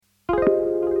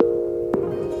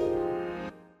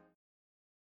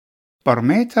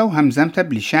برميتا وهمزمتا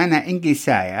بلشانة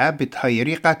إنجليسايا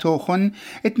بتهيريقا توخن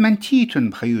اتمنتيتن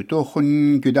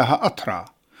بخيوتوخن جدها أطرا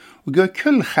وجو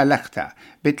كل خلقتا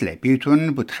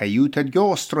بتلبيتن بتخيوتا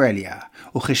جو أستراليا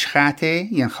وخشخاتي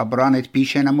ينخبرانت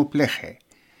بيشنا مبلخي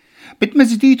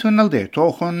بتمزديتن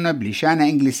نلديتوخن بلشانة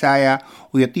إنجليسايا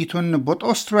ويطيتن بوت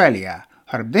أستراليا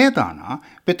هربديدانا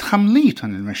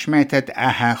بتخمليتن المشميتة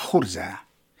آها خرزة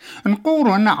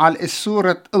نقورن على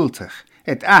السورة التخ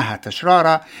آها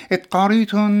تشرارة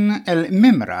قاريتن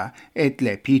الممرة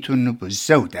لبيتن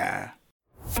بالزودة.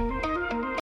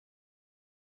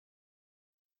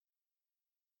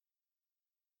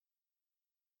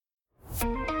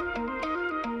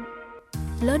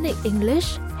 Learning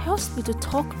English helps me to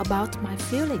talk about my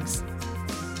feelings.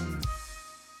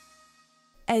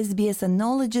 SBS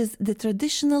acknowledges the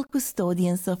traditional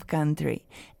custodians of country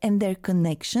and their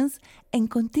connections and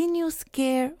continuous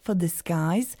care for the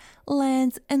skies,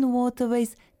 lands and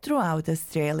waterways throughout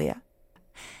Australia.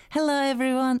 Hello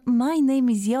everyone, my name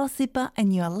is Josipa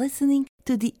and you are listening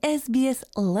to the SBS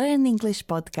Learn English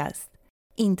podcast.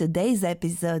 In today's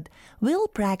episode, we'll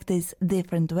practice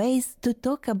different ways to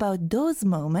talk about those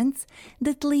moments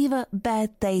that leave a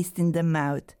bad taste in the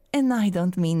mouth. And I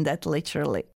don't mean that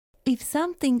literally. If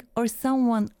something or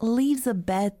someone leaves a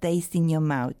bad taste in your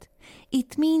mouth,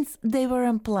 it means they were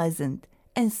unpleasant,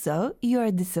 and so you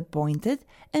are disappointed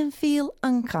and feel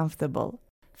uncomfortable.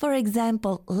 For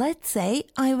example, let's say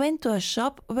I went to a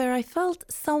shop where I felt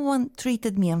someone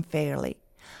treated me unfairly.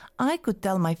 I could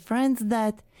tell my friends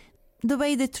that the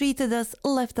way they treated us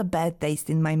left a bad taste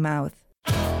in my mouth.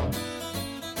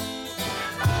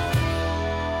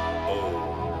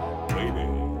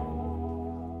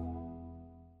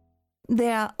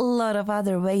 There are a lot of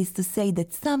other ways to say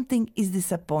that something is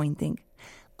disappointing.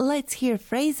 Let's hear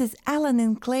phrases Alan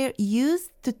and Claire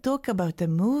used to talk about a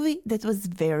movie that was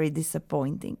very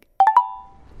disappointing.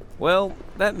 Well,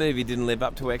 that movie didn't live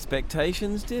up to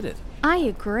expectations, did it? I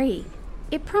agree.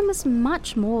 It promised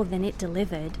much more than it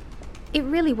delivered. It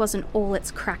really wasn't all it's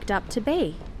cracked up to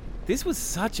be. This was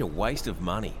such a waste of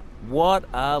money. What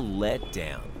a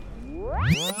letdown.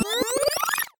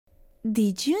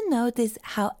 Did you notice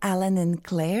how Alan and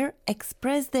Claire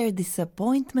expressed their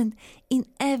disappointment in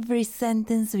every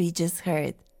sentence we just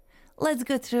heard? Let's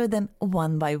go through them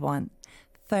one by one.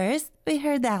 First, we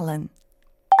heard Alan.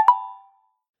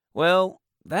 Well,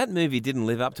 that movie didn't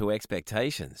live up to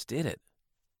expectations, did it?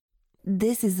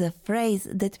 This is a phrase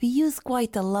that we use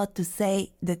quite a lot to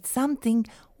say that something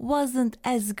wasn't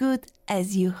as good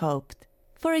as you hoped.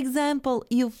 For example,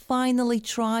 you finally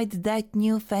tried that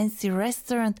new fancy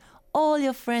restaurant all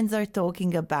your friends are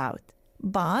talking about,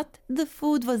 but the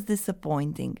food was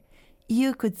disappointing.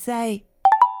 You could say,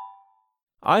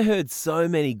 I heard so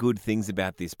many good things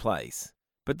about this place,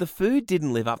 but the food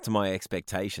didn't live up to my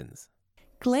expectations.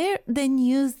 Claire then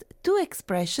used two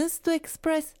expressions to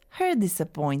express her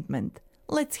disappointment.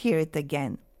 Let's hear it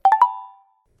again.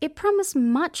 It promised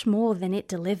much more than it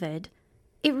delivered.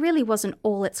 It really wasn't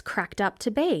all it's cracked up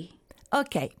to be.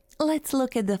 Okay, let's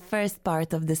look at the first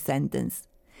part of the sentence.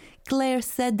 Claire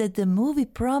said that the movie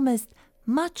promised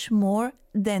much more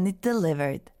than it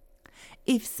delivered.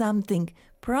 If something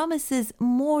promises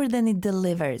more than it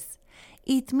delivers,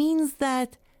 it means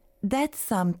that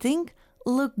something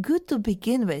looked good to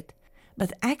begin with,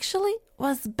 but actually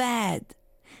was bad.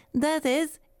 That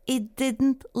is, it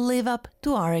didn't live up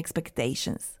to our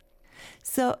expectations.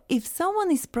 So if someone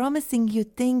is promising you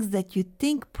things that you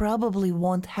think probably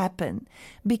won't happen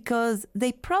because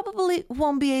they probably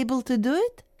won't be able to do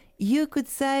it, you could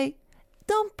say,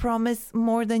 don't promise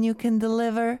more than you can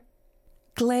deliver.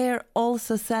 Claire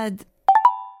also said,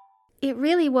 it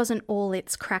really wasn't all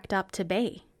it's cracked up to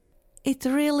be. It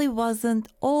really wasn't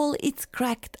all it's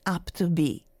cracked up to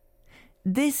be.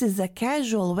 This is a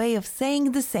casual way of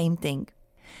saying the same thing,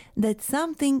 that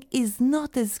something is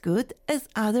not as good as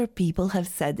other people have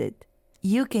said it.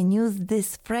 You can use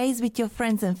this phrase with your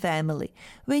friends and family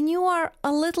when you are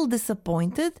a little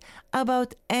disappointed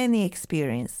about any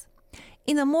experience.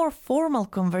 In a more formal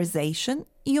conversation,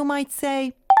 you might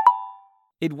say,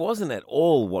 it wasn't at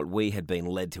all what we had been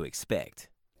led to expect.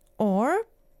 Or,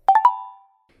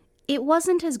 it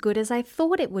wasn't as good as I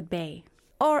thought it would be.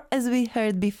 Or, as we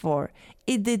heard before,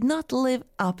 it did not live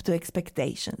up to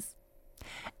expectations.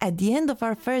 At the end of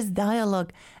our first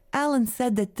dialogue, Alan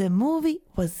said that the movie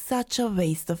was such a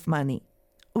waste of money.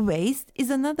 Waste is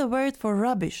another word for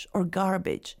rubbish or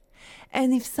garbage.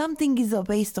 And if something is a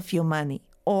waste of your money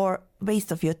or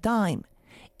waste of your time,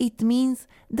 it means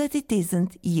that it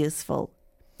isn't useful.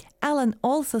 Alan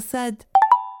also said,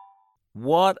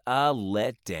 what a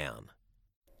letdown.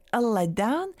 A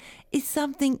letdown is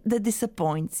something that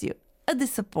disappoints you. a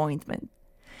disappointment.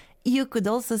 You could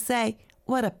also say,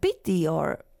 what a pity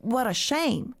or what a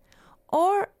shame.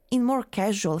 Or in more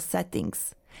casual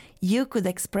settings, you could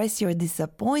express your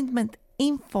disappointment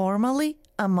informally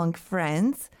among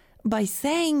friends by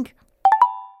saying,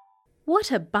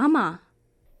 What a bummer!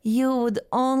 You would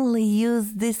only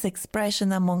use this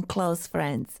expression among close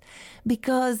friends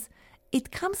because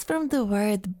it comes from the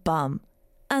word bum,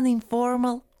 an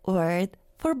informal word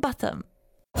for bottom.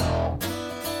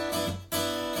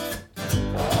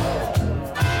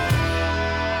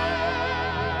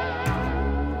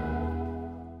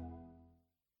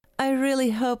 I really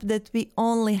hope that we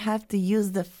only have to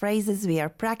use the phrases we are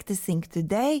practicing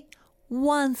today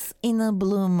once in a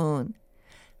blue moon.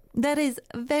 That is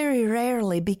very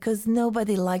rarely because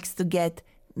nobody likes to get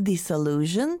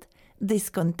disillusioned,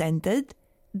 discontented,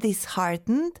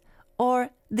 disheartened, or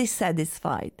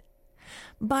dissatisfied.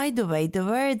 By the way, the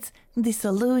words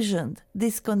disillusioned,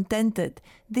 discontented,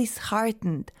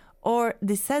 disheartened, or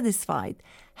dissatisfied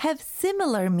have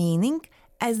similar meaning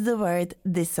as the word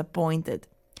disappointed.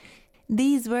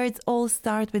 These words all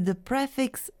start with the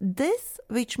prefix dis,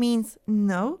 which means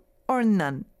no or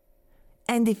none.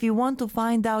 And if you want to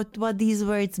find out what these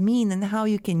words mean and how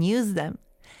you can use them,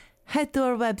 head to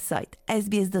our website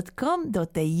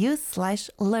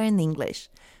sbs.com.au/learnenglish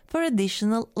for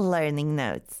additional learning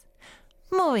notes.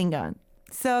 Moving on.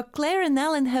 So Claire and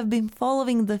Ellen have been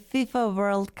following the FIFA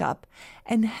World Cup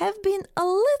and have been a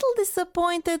little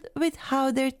disappointed with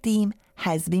how their team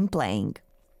has been playing.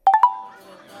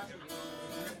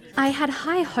 I had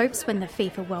high hopes when the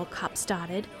FIFA World Cup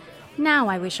started. Now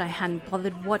I wish I hadn't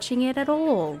bothered watching it at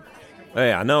all.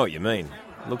 Hey, I know what you mean.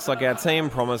 Looks like our team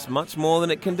promised much more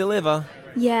than it can deliver.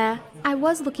 Yeah, I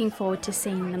was looking forward to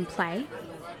seeing them play,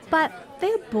 but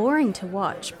they're boring to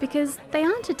watch because they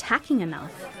aren't attacking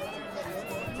enough.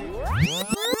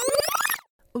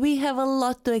 We have a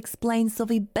lot to explain, so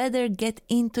we better get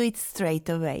into it straight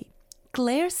away.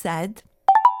 Claire said,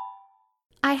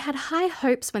 I had high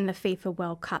hopes when the FIFA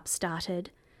World Cup started.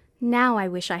 Now I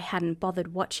wish I hadn't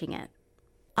bothered watching it.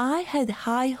 I had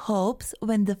high hopes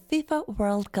when the FIFA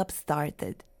World Cup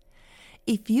started.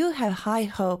 If you have high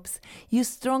hopes, you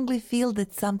strongly feel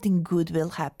that something good will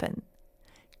happen.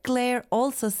 Claire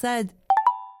also said,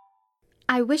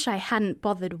 I wish I hadn't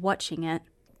bothered watching it.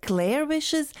 Claire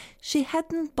wishes she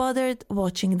hadn't bothered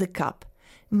watching the cup,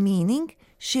 meaning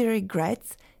she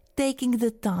regrets taking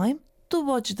the time to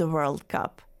watch the World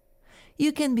Cup.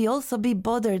 You can also be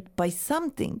bothered by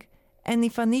something, and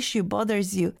if an issue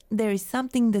bothers you, there is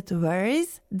something that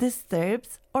worries,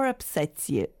 disturbs, or upsets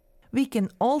you. We can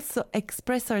also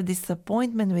express our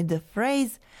disappointment with the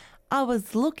phrase, I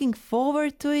was looking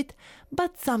forward to it,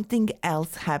 but something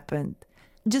else happened.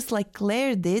 Just like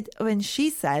Claire did when she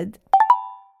said,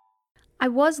 I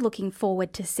was looking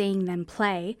forward to seeing them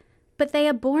play, but they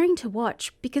are boring to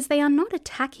watch because they are not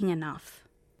attacking enough.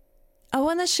 I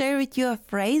want to share with you a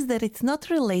phrase that it's not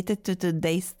related to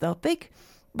today's topic,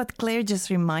 but Claire just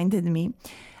reminded me.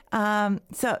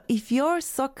 So if your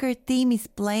soccer team is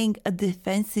playing a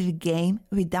defensive game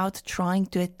without trying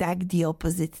to attack the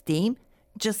opposite team,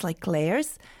 just like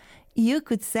Claire's, you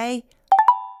could say,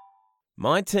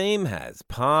 My team has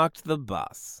parked the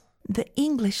bus. The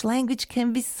English language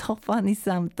can be so funny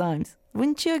sometimes.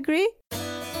 Wouldn't you agree?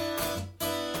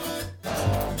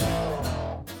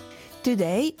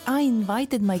 Today, I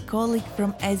invited my colleague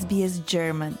from SBS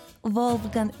German,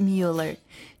 Wolfgang Müller,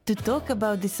 to talk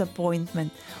about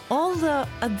disappointment. Although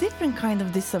a different kind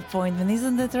of disappointment,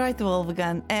 isn't that right,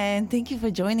 Wolfgang? And thank you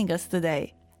for joining us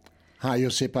today. Hi,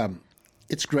 Josipa.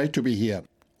 It's great to be here.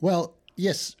 Well,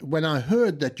 yes, when I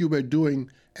heard that you were doing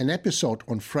an episode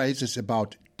on phrases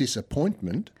about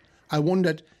disappointment, I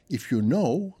wondered if you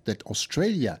know that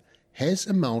Australia has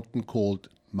a mountain called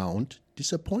Mount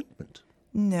Disappointment.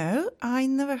 No, I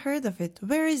never heard of it.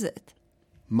 Where is it?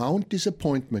 Mount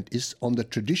Disappointment is on the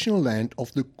traditional land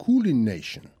of the Kulin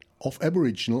Nation of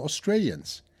Aboriginal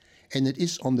Australians, and it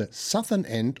is on the southern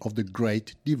end of the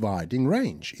Great Dividing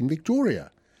Range in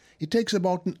Victoria. It takes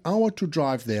about an hour to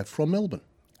drive there from Melbourne.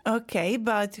 Okay,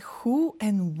 but who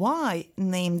and why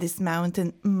named this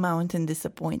mountain Mountain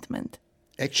Disappointment?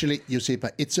 Actually,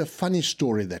 Josipa, it's a funny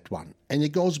story, that one. And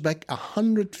it goes back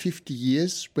 150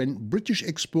 years when British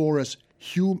explorers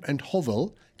Hume and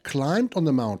Hovell climbed on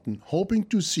the mountain hoping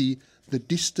to see the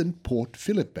distant Port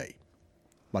Phillip Bay.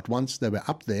 But once they were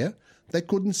up there, they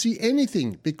couldn't see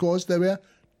anything because there were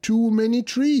too many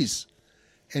trees.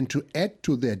 And to add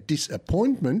to their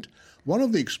disappointment, one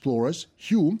of the explorers,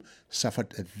 Hume,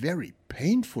 suffered a very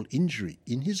painful injury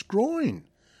in his groin,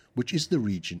 which is the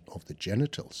region of the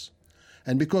genitals.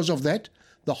 And because of that,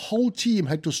 the whole team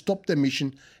had to stop their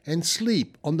mission and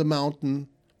sleep on the mountain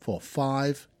for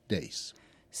 5 days.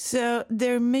 So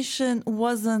their mission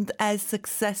wasn't as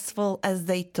successful as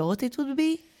they thought it would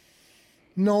be?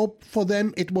 No, for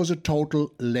them it was a total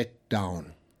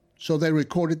letdown. So they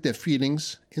recorded their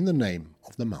feelings in the name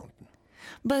of the mountain.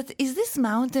 But is this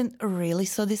mountain really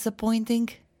so disappointing?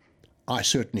 I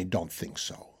certainly don't think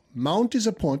so. Mount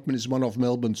Disappointment is one of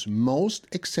Melbourne's most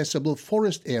accessible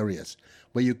forest areas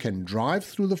where you can drive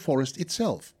through the forest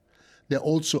itself. There are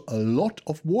also a lot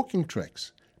of walking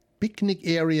tracks, picnic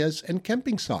areas and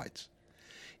camping sites.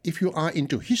 If you are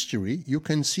into history, you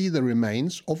can see the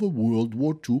remains of a World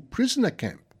War II prisoner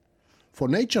camp. For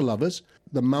nature lovers,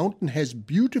 the mountain has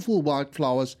beautiful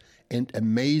wildflowers and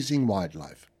amazing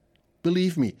wildlife.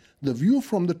 Believe me, the view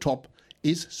from the top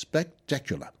is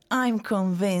spectacular. I'm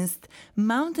convinced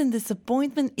Mountain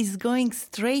Disappointment is going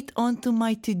straight onto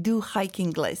my to-do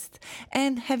hiking list.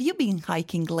 And have you been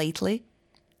hiking lately?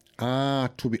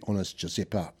 To be honest,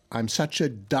 Giuseppa, I'm such a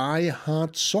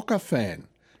die-hard soccer fan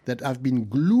that I've been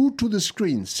glued to the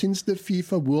screen since the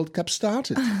FIFA World Cup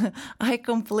started. I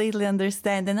completely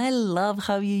understand, and I love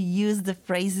how you use the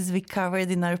phrases we covered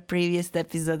in our previous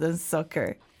episode on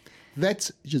soccer.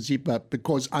 That's, Giuseppa,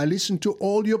 because I listen to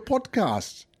all your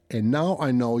podcasts. And now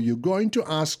I know you're going to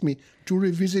ask me to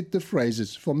revisit the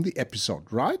phrases from the episode,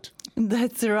 right?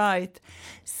 That's right.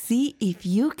 See if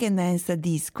you can answer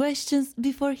these questions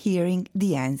before hearing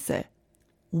the answer.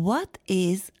 What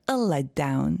is a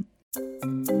letdown?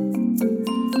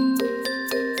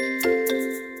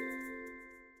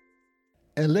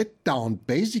 A letdown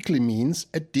basically means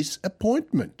a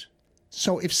disappointment.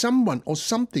 So if someone or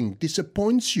something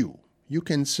disappoints you, you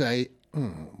can say,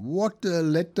 what a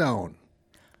letdown.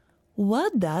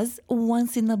 What does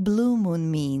once in a blue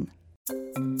moon mean?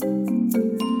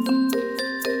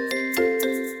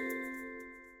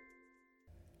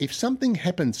 If something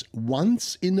happens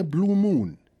once in a blue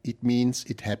moon, it means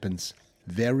it happens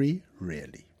very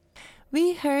rarely.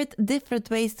 We heard different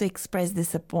ways to express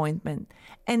disappointment,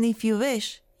 and if you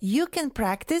wish, you can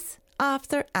practice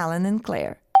after Alan and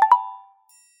Claire.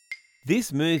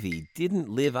 This movie didn't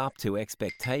live up to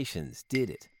expectations, did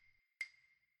it?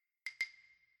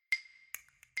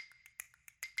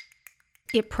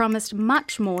 It promised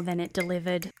much more than it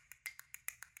delivered.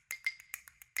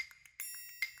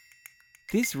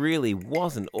 This really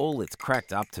wasn't all it's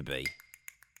cracked up to be.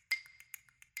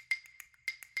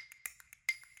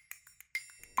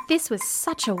 This was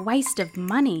such a waste of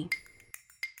money.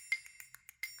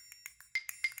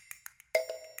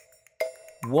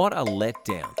 What a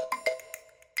letdown.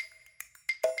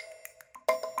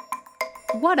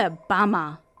 What a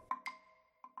bummer.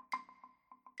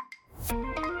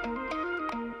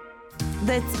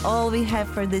 That's all we have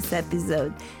for this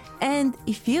episode. And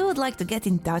if you would like to get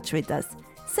in touch with us,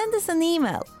 send us an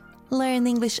email,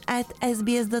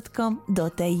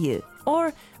 learnenglish@sbs.com.au,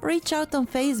 or reach out on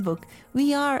Facebook.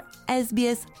 We are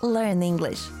SBS Learn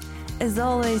English. As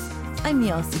always, I'm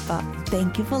Josipa.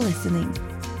 Thank you for listening.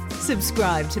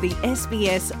 Subscribe to the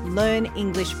SBS Learn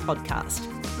English podcast,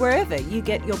 wherever you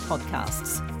get your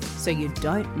podcasts, so you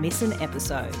don't miss an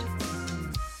episode.